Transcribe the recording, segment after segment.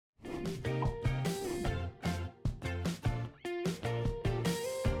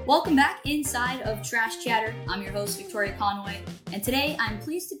Welcome back inside of Trash Chatter. I'm your host, Victoria Conway, and today I'm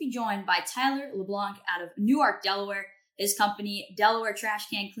pleased to be joined by Tyler LeBlanc out of Newark, Delaware, his company, Delaware Trash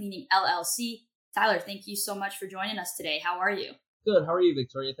Can Cleaning, LLC. Tyler, thank you so much for joining us today. How are you? Good. How are you,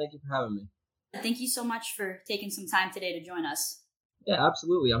 Victoria? Thank you for having me. Thank you so much for taking some time today to join us. Yeah,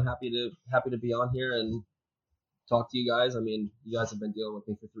 absolutely. I'm happy to be on here and talk to you guys. I mean, you guys have been dealing with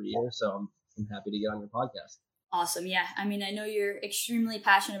me for 3 years, so I'm happy to get on your podcast. Awesome. Yeah. I mean, I know you're extremely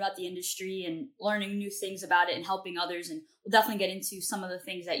passionate about the industry and learning new things about it and helping others. And we'll definitely get into some of the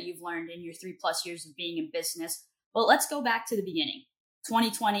things that you've learned in your 3+ years of being in business. But let's go back to the beginning.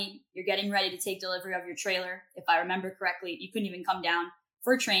 2020, you're getting ready to take delivery of your trailer. If I remember correctly, you couldn't even come down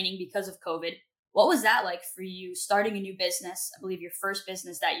for training because of COVID. What was that like for you starting a new business? I believe your first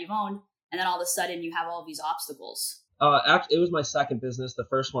business that you've owned, and then all of a sudden you have all these obstacles. Actually, it was my second business. The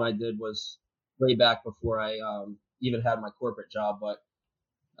first one I did was way back before I even had my corporate job, but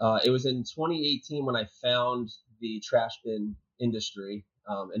it was in 2018 when I found the trash bin industry,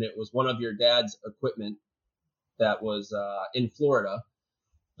 and it was one of your dad's equipment that was in Florida.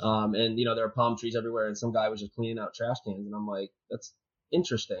 And there are palm trees everywhere, and some guy was just cleaning out trash cans, and I'm like, that's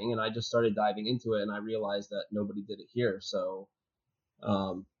interesting. And I just started diving into it, and I realized that nobody did it here. So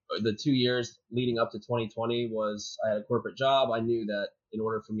the 2 years leading up to 2020 was I had a corporate job. I knew that in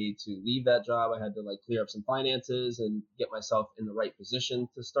order for me to leave that job, I had to clear up some finances and get myself in the right position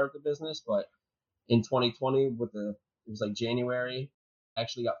to start the business. But in 2020, it was January, I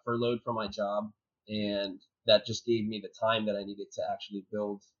actually got furloughed from my job, and that just gave me the time that I needed to actually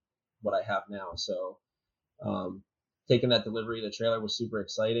build what I have now. So taking that delivery of the trailer was super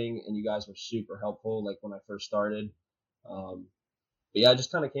exciting, and you guys were super helpful when I first started. But yeah, I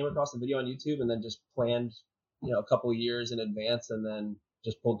just kind of came across the video on YouTube and then just planned, a couple of years in advance, and then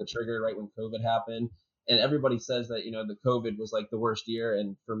just pulled the trigger right when COVID happened. And everybody says that, the COVID was the worst year.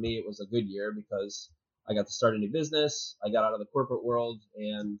 And for me, it was a good year because I got to start a new business. I got out of the corporate world,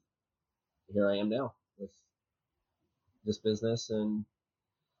 and here I am now with this business and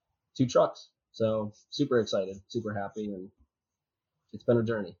 2 trucks. So super excited, super happy, and it's been a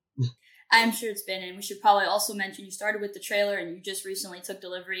journey. I'm sure it's been, and we should probably also mention you started with the trailer and you just recently took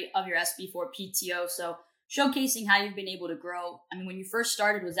delivery of your SB4 PTO. So showcasing how you've been able to grow. I mean, when you first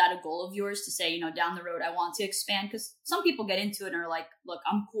started, was that a goal of yours to say, down the road, I want to expand? Because some people get into it and are like, look,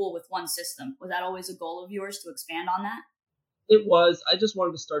 I'm cool with one system. Was that always a goal of yours to expand on that? It was. I just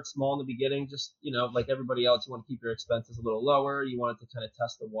wanted to start small in the beginning. Just, like everybody else, you want to keep your expenses a little lower. You wanted to kind of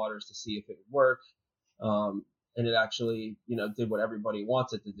test the waters to see if it would work. And it actually, did what everybody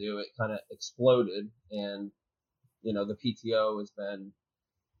wants it to do. It kind of exploded. And, the PTO has been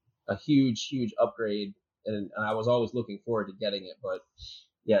a huge, huge upgrade. And I was always looking forward to getting it. But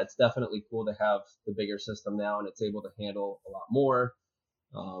yeah, it's definitely cool to have the bigger system now, and it's able to handle a lot more.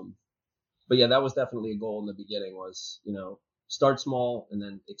 But yeah, that was definitely a goal in the beginning was, start small and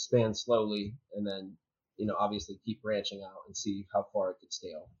then expand slowly. And then, obviously keep branching out and see how far it could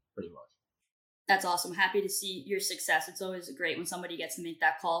scale pretty much. That's awesome. Happy to see your success. It's always great when somebody gets to make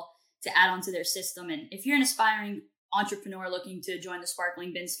that call to add on to their system. And if you're an aspiring entrepreneur looking to join the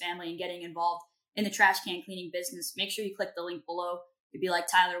Sparkling Bins family and getting involved in the trash can cleaning business, make sure you click the link below. You'll be like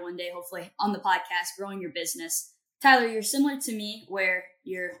Tyler one day, hopefully on the podcast, growing your business. Tyler, you're similar to me where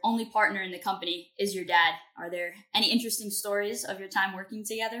your only partner in the company is your dad. Are there any interesting stories of your time working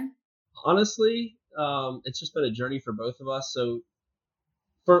together? Honestly, it's just been a journey for both of us. So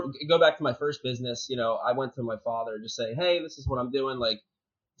go back to my first business, I went to my father just saying, hey, this is what I'm doing. Do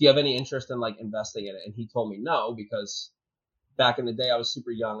you have any interest in investing in it? And he told me no, because back in the day I was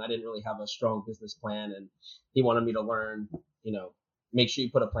super young. I didn't really have a strong business plan, and he wanted me to learn, make sure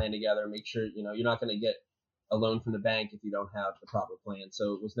you put a plan together, make sure, you're not going to get a loan from the bank if you don't have the proper plan.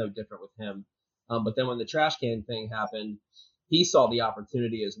 So it was no different with him. But then when the trash can thing happened, he saw the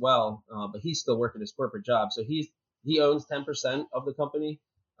opportunity as well. But he's still working his corporate job. So he owns 10% of the company.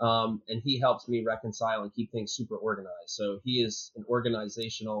 And he helps me reconcile and keep things super organized. So he is an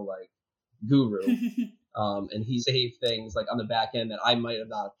organizational guru. And he saved things on the back end that I might have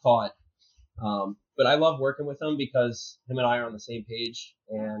not caught. But I love working with him because him and I are on the same page.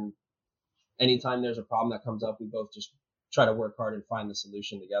 And anytime there's a problem that comes up, we both just try to work hard and find the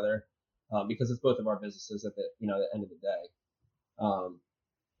solution together. Because it's both of our businesses at the end of the day.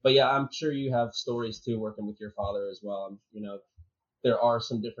 But yeah, I'm sure you have stories too, working with your father as well. There are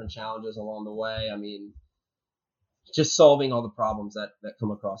some different challenges along the way. I mean, just solving all the problems that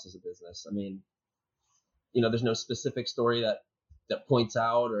come across as a business. I mean, there's no specific story that points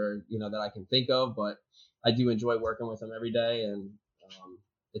out or, that I can think of, but I do enjoy working with him every day. And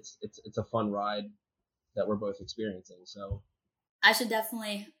it's a fun ride that we're both experiencing. So I should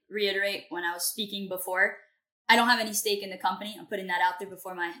definitely reiterate when I was speaking before, I don't have any stake in the company. I'm putting that out there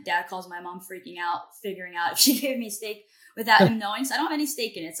before my dad calls my mom freaking out, figuring out if she gave me a stake without him knowing. So I don't have any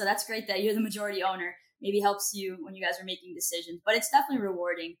stake in it. So that's great that you're the majority owner. Maybe helps you when you guys are making decisions. But it's definitely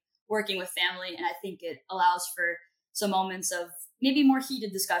rewarding working with family. And I think it allows for some moments of maybe more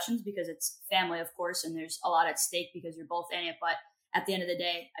heated discussions because it's family, of course, and there's a lot at stake because you're both in it. But at the end of the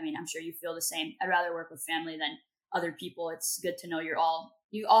day, I mean, I'm sure you feel the same. I'd rather work with family than other people. It's good to know you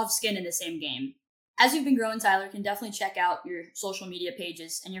all have skin in the same game. As you've been growing, Tyler, can definitely check out your social media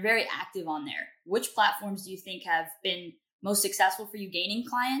pages, and you're very active on there. Which platforms do you think have been most successful for you gaining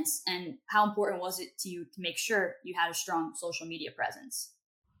clients, and how important was it to you to make sure you had a strong social media presence?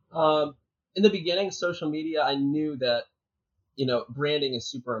 In the beginning, social media, I knew that, branding is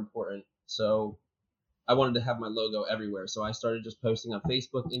super important. So I wanted to have my logo everywhere. So I started just posting on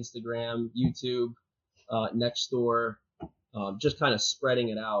Facebook, Instagram, YouTube, Nextdoor, just kind of spreading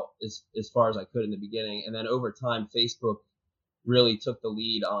it out as far as I could in the beginning. And then over time, Facebook really took the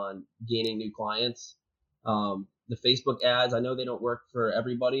lead on gaining new clients. The Facebook ads, I know they don't work for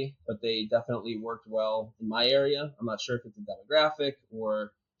everybody, but they definitely worked well in my area. I'm not sure if it's a demographic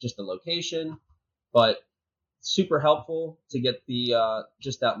or just the location, but super helpful to get the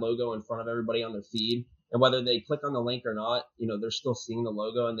just that logo in front of everybody on their feed. And whether they click on the link or not, they're still seeing the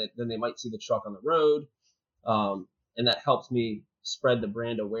logo, and then they might see the truck on the road. And that helps me spread the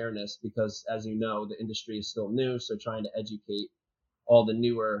brand awareness because, as you know, the industry is still new. So trying to educate all the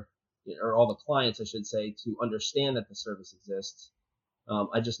newer, or all the clients, I should say, to understand that the service exists.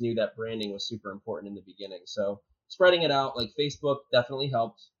 I just knew that branding was super important in the beginning. So spreading it out, like Facebook definitely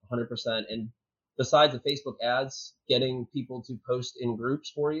helped 100%. And besides the Facebook ads, getting people to post in groups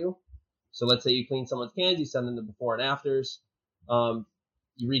for you. So let's say you clean someone's cans, you send them the before and afters.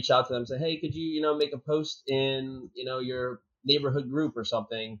 You reach out to them, say, hey, could you, make a post in, your neighborhood group or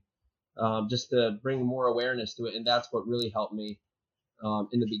something, just to bring more awareness to it. And that's what really helped me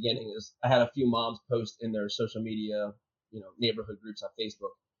in the beginning is I had a few moms post in their social media, neighborhood groups on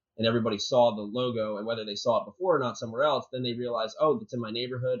Facebook, and everybody saw the logo, and whether they saw it before or not somewhere else, then they realized, oh, it's in my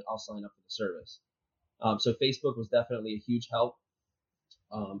neighborhood, I'll sign up for the service. So Facebook was definitely a huge help.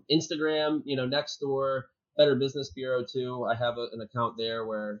 Instagram, Nextdoor, Better Business Bureau too. I have an account there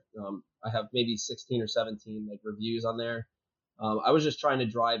where I have maybe 16 or 17 like reviews on there. I was just trying to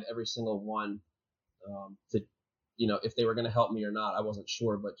drive every single one to, if they were going to help me or not. I wasn't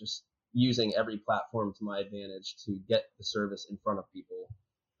sure, but just using every platform to my advantage to get the service in front of people.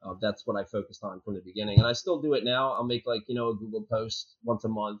 That's what I focused on from the beginning, and I still do it now. I'll make a Google post once a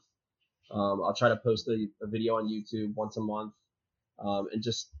month. I'll try to post a video on YouTube once a month. And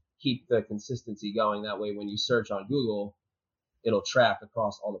just keep the consistency going. That way, when you search on Google, it'll track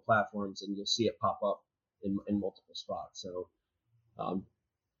across all the platforms and you'll see it pop up in multiple spots. So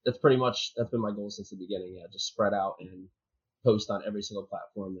that's been my goal since the beginning. Yeah, just spread out and post on every single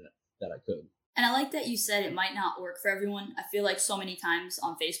platform that I could. And I like that you said it might not work for everyone. I feel like so many times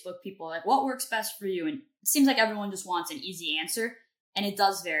on Facebook, people are like, what works best for you? And it seems like everyone just wants an easy answer, and it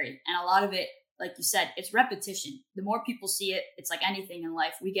does vary. And a lot of it, like you said, it's repetition. The more people see it, it's like anything in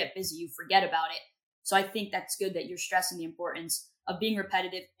life. We get busy, you forget about it. So I think that's good that you're stressing the importance of being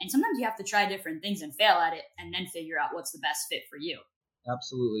repetitive. And sometimes you have to try different things and fail at it and then figure out what's the best fit for you.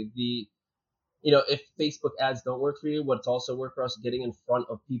 Absolutely. If Facebook ads don't work for you, what's also worked for us, getting in front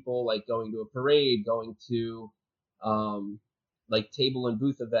of people, like going to a parade, going to like table and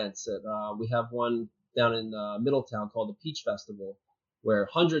booth events. We have one down in Middletown called the Peach Festival, where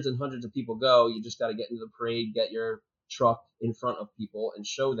hundreds and hundreds of people go. You just got to get into the parade, get your truck in front of people and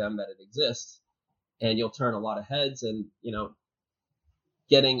show them that it exists. And you'll turn a lot of heads, and,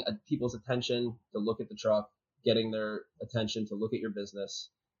 getting people's attention to look at the truck, getting their attention to look at your business,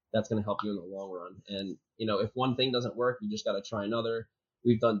 that's going to help you in the long run. And, if one thing doesn't work, you just got to try another.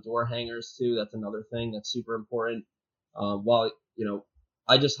 We've done door hangers too. That's another thing that's super important.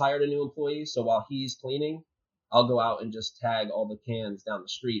 I just hired a new employee. So while he's cleaning, I'll go out and just tag all the cans down the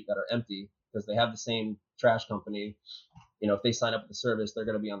street that are empty because they have the same trash company. If they sign up for the service, they're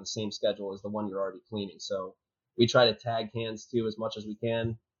going to be on the same schedule as the one you're already cleaning. So we try to tag cans too as much as we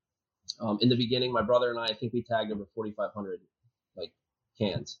can. In the beginning, my brother and I think we tagged over 4,500 like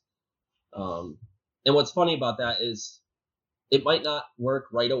cans. And what's funny about that is it might not work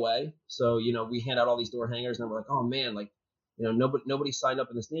right away. So, we hand out all these door hangers and we're like, oh man, nobody signed up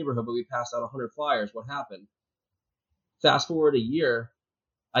in this neighborhood, but we passed out 100 flyers. What happened? Fast forward a year,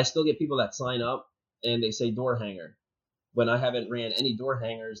 I still get people that sign up and they say door hanger when I haven't ran any door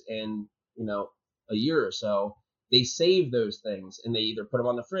hangers in, a year or so. they save those things and they either put them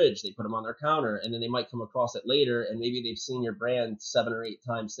on the fridge, they put them on their counter, and then they might come across it later and maybe they've seen your brand 7 or 8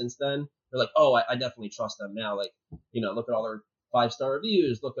 times since then. They're like, oh, I definitely trust them now. Like, look at all their 5-star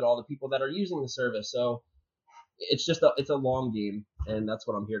reviews, look at all the people that are using the service. So it's a long game, and that's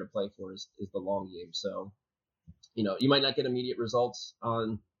what I'm here to play for is the long game. So, you might not get immediate results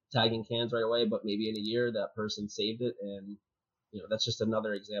on tagging cans right away, but maybe in a year that person saved it, and that's just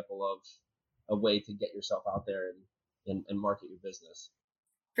another example of a way to get yourself out there and market your business.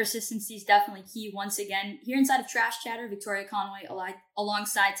 Persistency is definitely key. Once again, here inside of Trash Chatter, Victoria Conway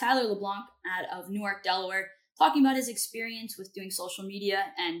alongside Tyler LeBlanc out of Newark, Delaware, talking about his experience with doing social media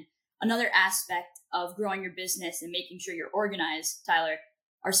and another aspect of growing your business and making sure you're organized, Tyler,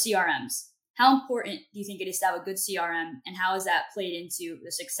 are CRMs. How important do you think it is to have a good CRM, and how has that played into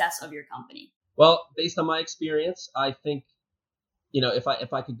the success of your company? Well, based on my experience, I think,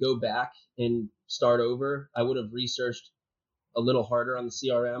 if I could go back and start over, I would have researched a little harder on the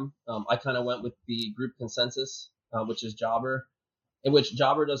CRM. I kind of went with the group consensus, which is Jobber, in which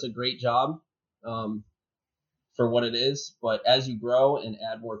Jobber does a great job for what it is. But as you grow and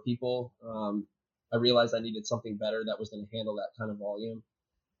add more people, I realized I needed something better that was going to handle that kind of volume.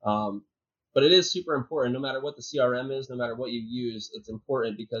 But it is super important. No matter what the CRM is, no matter what you use, it's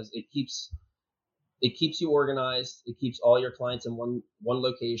important because it keeps you organized. It keeps all your clients in one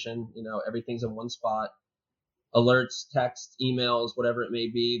location. Everything's in one spot. Alerts, text, emails, whatever it may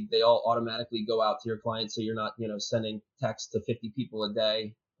be, they all automatically go out to your clients. So you're not, sending text to 50 people a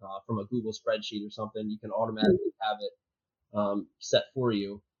day from a Google spreadsheet or something. You can automatically have it set for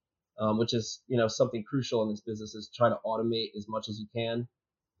you, which is, something crucial in this business, is trying to automate as much as you can,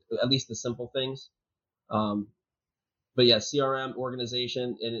 at least the simple things. But yeah, CRM,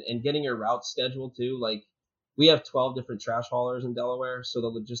 organization, and getting your routes scheduled too. Like, we have 12 different trash haulers in Delaware, so the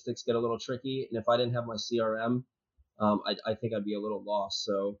logistics get a little tricky. And if I didn't have my CRM, I think I'd be a little lost.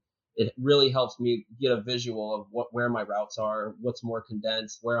 So it really helps me get a visual of where my routes are, what's more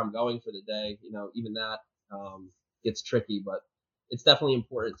condensed, where I'm going for the day. Even that gets tricky, but it's definitely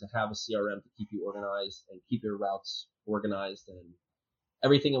important to have a CRM to keep you organized and keep your routes organized and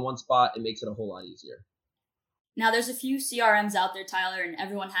everything in one spot. It makes it a whole lot easier. Now, there's a few CRMs out there, Tyler, and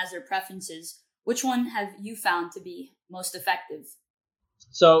everyone has their preferences. Which one have you found to be most effective?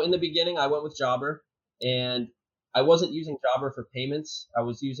 So in the beginning, I went with Jobber, and I wasn't using Jobber for payments. I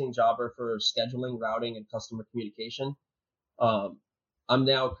was using Jobber for scheduling, routing, and customer communication. I'm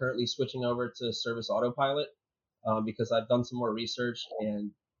now currently switching over to Service Autopilot because I've done some more research,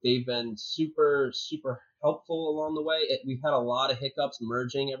 and they've been super, super helpful along the way. We've had a lot of hiccups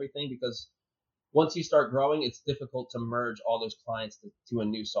merging everything because once you start growing, it's difficult to merge all those clients to a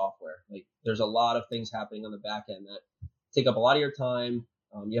new software. Like, there's a lot of things happening on the back end that take up a lot of your time.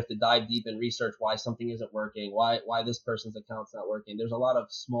 You have to dive deep and research why something isn't working, why this person's account's not working. There's a lot of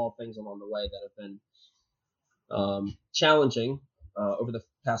small things along the way that have been challenging over the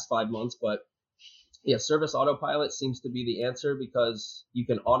past 5 months. But yeah, Service Autopilot seems to be the answer because you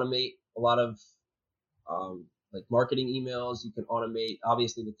can automate a lot of like marketing emails. You can automate,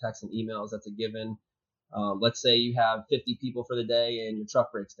 obviously, the text and emails. That's a given. Let's say you have 50 people for the day and your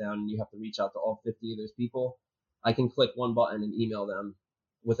truck breaks down and you have to reach out to all 50 of those people. I can click one button and email them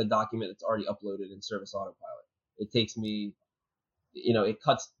with a document that's already uploaded in Service Autopilot. It takes me, it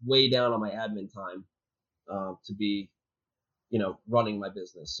cuts way down on my admin time to be, running my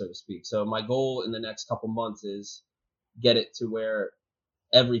business, so to speak. So my goal in the next couple months is get it to where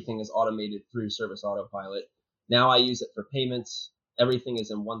everything is automated through Service Autopilot. Now I use it for payments. Everything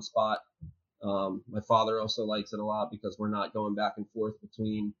is in one spot. My father also likes it a lot because we're not going back and forth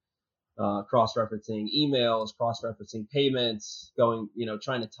between cross-referencing emails, cross-referencing payments,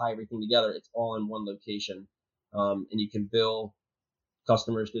 trying to tie everything together. It's all in one location. And you can bill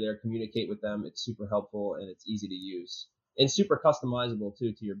customers through there, communicate with them. It's super helpful and it's easy to use and super customizable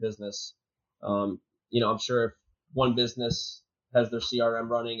too to your business. I'm sure if one business has their CRM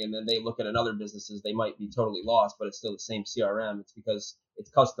running and then they look at another businesses, they might be totally lost, but it's still the same CRM. It's because it's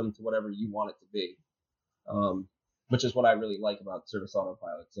custom to whatever you want it to be, which is what I really like about Service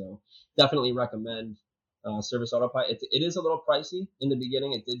Autopilot. So definitely recommend Service Autopilot. It is a little pricey in the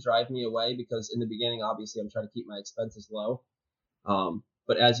beginning. It did drive me away because in the beginning, obviously, I'm trying to keep my expenses low.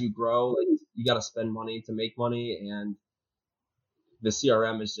 But as you grow, you got to spend money to make money, and the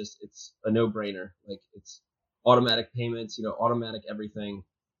CRM is it's a no-brainer. Like, it's automatic payments, automatic everything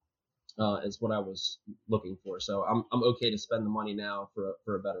is what I was looking for. So I'm okay to spend the money now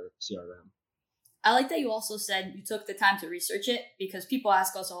for a better CRM. I like that you also said you took the time to research it, because people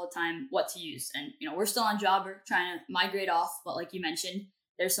ask us all the time what to use. And, we're still on Jobber trying to migrate off. But like you mentioned,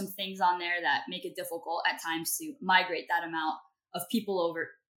 there's some things on there that make it difficult at times to migrate that amount of people over.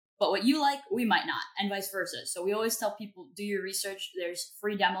 But what you like, we might not, and vice versa. So we always tell people, do your research. There's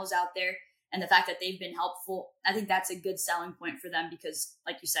free demos out there. And the fact that they've been helpful, I think that's a good selling point for them because,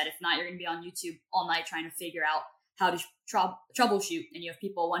 like you said, if not, you're going to be on YouTube all night trying to figure out how to troubleshoot. And you have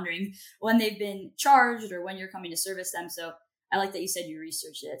people wondering when they've been charged or when you're coming to service them. So I like that you said you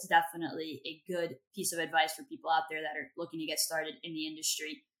researched it. It's definitely a good piece of advice for people out there that are looking to get started in the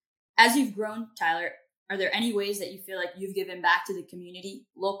industry. As you've grown, Tyler, are there any ways that you feel like you've given back to the community?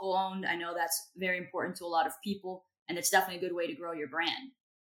 Local owned, I know that's very important to a lot of people, and it's definitely a good way to grow your brand.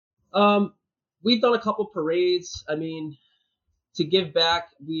 We've done a couple parades. I mean, to give back,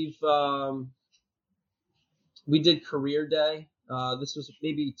 we did Career Day. This was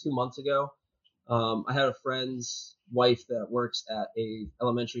maybe 2 months ago. I had a friend's wife that works at a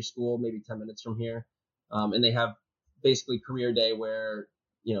elementary school, maybe 10 minutes from here. And they have basically Career Day where,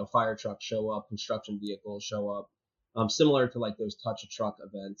 fire trucks show up, construction vehicles show up, similar to like those touch a truck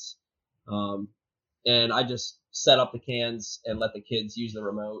events. And I just set up the cans and let the kids use the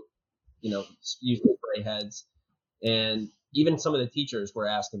remote, use the spray heads. And even some of the teachers were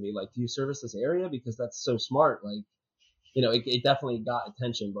asking me, like, do you service this area? Because that's so smart. Like, it definitely got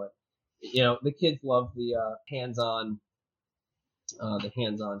attention, but the kids love the hands-on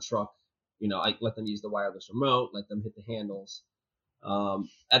truck. I let them use the wireless remote, let them hit the handles.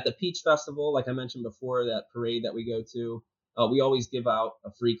 At the Peach Festival, like I mentioned before, that parade that we go to, we always give out a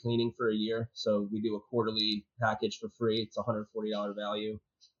free cleaning for a year. So we do a quarterly package for free. It's $140 value.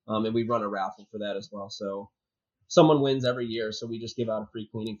 And we run a raffle for that as well. So someone wins every year. So we just give out a free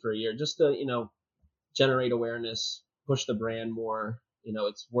cleaning for a year just to, generate awareness, push the brand more.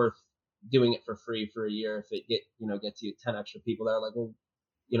 It's worth doing it for free for a year if it gets you 10 extra people that are like, well,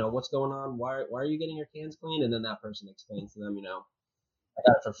 what's going on? Why are you getting your cans cleaned? And then that person explains to them, I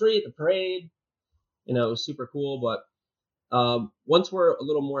got it for free at the parade. It was super cool. But once we're a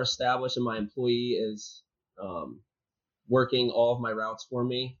little more established and my employee is working all of my routes for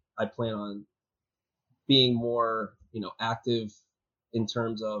me, I plan on being more, active in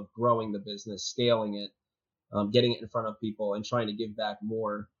terms of growing the business, scaling it, getting it in front of people and trying to give back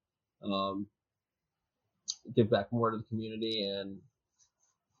more to the community and,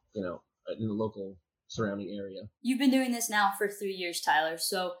 in the local surrounding area. You've been doing this now for 3 years, Tyler.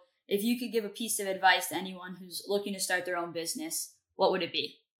 So if you could give a piece of advice to anyone who's looking to start their own business, what would it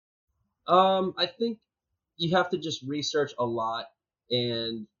be? I think you have to just research a lot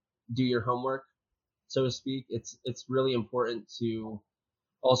and do your homework, so to speak. It's really important to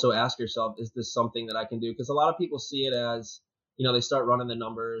also ask yourself, is this something that I can do? Because a lot of people see it as, they start running the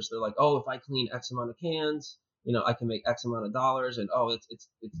numbers. They're like, oh, if I clean X amount of cans, I can make X amount of dollars, and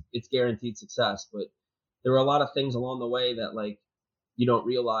it's guaranteed success. But there were a lot of things along the way that like you don't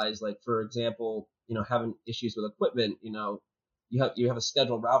realize. Like, for example, having issues with equipment. You have a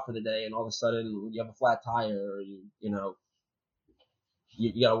scheduled route for the day, and all of a sudden you have a flat tire, or you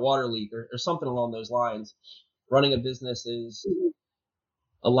got a water leak, or something along those lines. Running a business is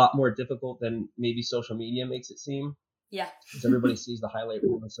a lot more difficult than maybe social media makes it seem. Yeah. Because everybody sees the highlight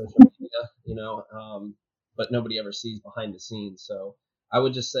reel on social media, but nobody ever sees behind the scenes. So I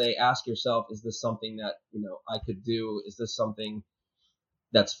would just say, ask yourself, is this something that, I could do? Is this something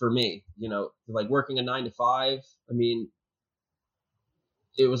that's for me? Like working a 9 to 5. I mean,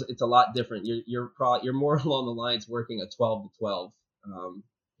 it's a lot different. You're more along the lines working a 12 to 12.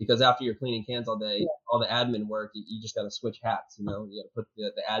 Because after you're cleaning cans all day, all the admin work, you just got to switch hats. You got to put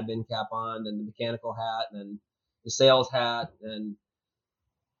the admin cap on, then the mechanical hat, and then the sales hat, and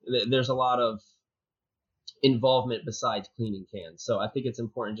there's a lot of involvement besides cleaning cans. So I think it's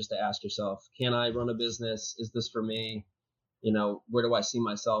important just to ask yourself, can I run a business? Is this for me? Where do I see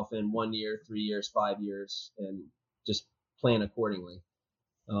myself in 1 year, 3 years, 5 years, and just plan accordingly.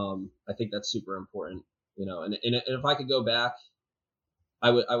 I think that's super important. And if I could go back, I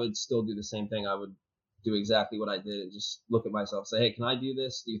would still do the same thing. I would do exactly what I did and just look at myself, say, hey, can I do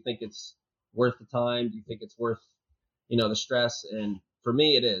this? Do you think it's worth the time? Do you think it's worth, the stress? And for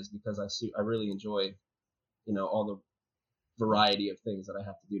me, it is, because I really enjoy, all the variety of things that I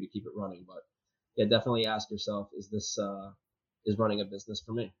have to do to keep it running. But yeah, definitely ask yourself, is this, is running a business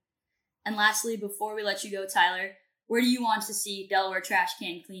for me? And lastly, before we let you go, Tyler, where do you want to see Delaware Trash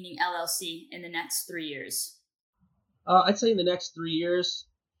Can Cleaning LLC in the next 3 years? I'd say in the next 3 years,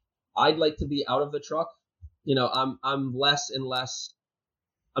 I'd like to be out of the truck. I'm less and less.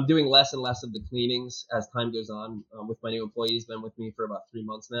 I'm doing less and less of the cleanings as time goes on. With my new employees, been with me for about 3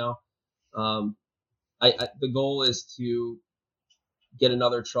 months now. The goal is to get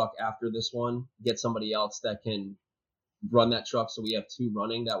another truck after this one, get somebody else that can run that truck so we have 2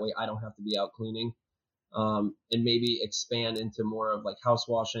 running. That way I don't have to be out cleaning. And maybe expand into more of like house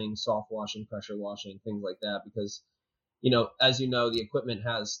washing, soft washing, pressure washing, things like that. Because, as you know, the equipment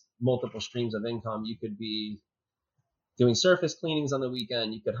has multiple streams of income. You could be doing surface cleanings on the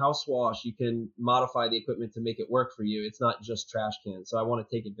weekend. You could house wash. You can modify the equipment to make it work for you. It's not just trash cans. So I want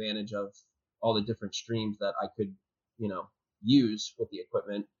to take advantage of all the different streams that I could, use with the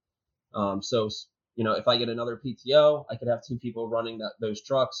equipment. So, if I get another PTO, I could have 2 people running those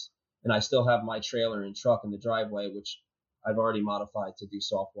trucks, and I still have my trailer and truck in the driveway, which I've already modified to do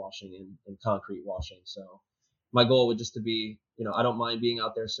soft washing and concrete washing. So my goal would just to be, I don't mind being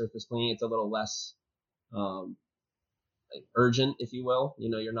out there surface cleaning. It's a little less urgent, if you will.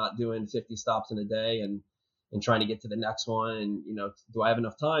 You're not doing 50 stops in a day and trying to get to the next one. And, do I have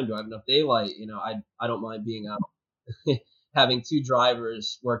enough time? Do I have enough daylight? I don't mind being out having 2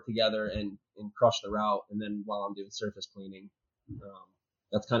 drivers work together and crush the route. And then while I'm doing surface cleaning,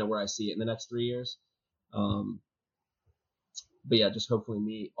 that's kind of where I see it in the next 3 years. But yeah, just hopefully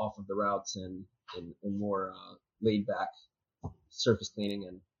me off of the routes and more laid back surface cleaning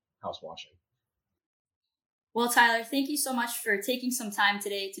and house washing. Well, Tyler, thank you so much for taking some time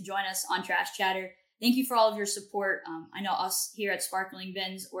today to join us on Trash Chatter. Thank you for all of your support. I know us here at Sparkling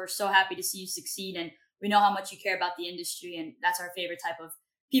Bins, we're so happy to see you succeed, and we know how much you care about the industry, and that's our favorite type of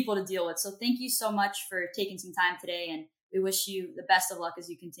people to deal with. So thank you so much for taking some time today, and we wish you the best of luck as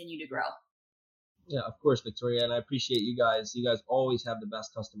you continue to grow. Yeah, of course, Victoria, and I appreciate you guys. You guys always have the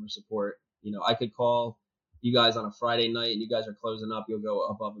best customer support. I could call you guys on a Friday night and you guys are closing up. You'll go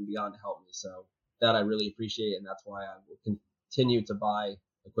above and beyond to help me. So that I really appreciate, and that's why I will continue to buy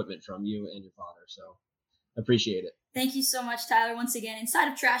equipment from you and your father. So I appreciate it. Thank you so much, Tyler. Once again, inside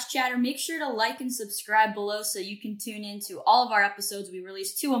of Trash Chatter, make sure to like and subscribe below so you can tune into all of our episodes. We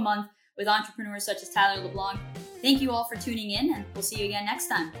release 2 a month with entrepreneurs such as Tyler LeBlanc. Thank you all for tuning in, and we'll see you again next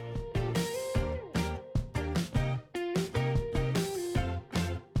time.